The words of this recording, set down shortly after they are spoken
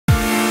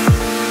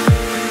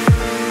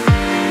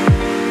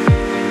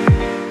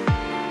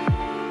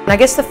And I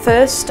guess the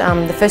first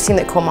thing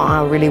that caught my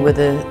eye really were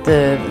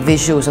the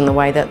visuals and the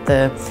way that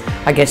the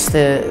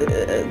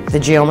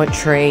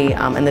geometry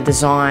and the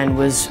design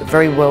was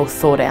very well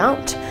thought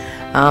out.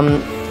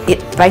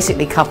 It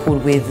basically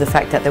coupled with the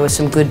fact that there were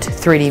some good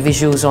 3D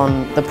visuals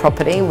on the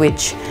property,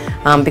 which,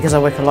 because I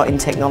work a lot in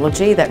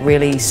technology, that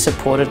really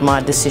supported my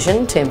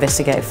decision to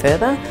investigate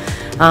further.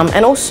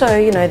 And also,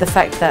 you know, the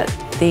fact that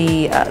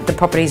the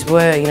properties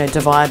were, you know,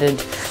 divided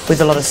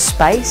with a lot of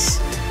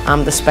space,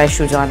 the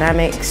spatial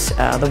dynamics,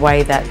 the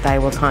way that they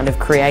were kind of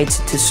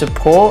created to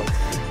support,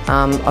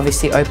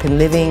 obviously open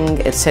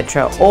living,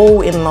 etc.,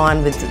 all in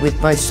line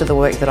with most of the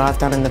work that I've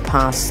done in the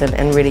past,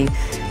 and really,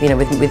 you know,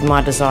 with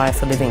my desire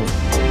for living.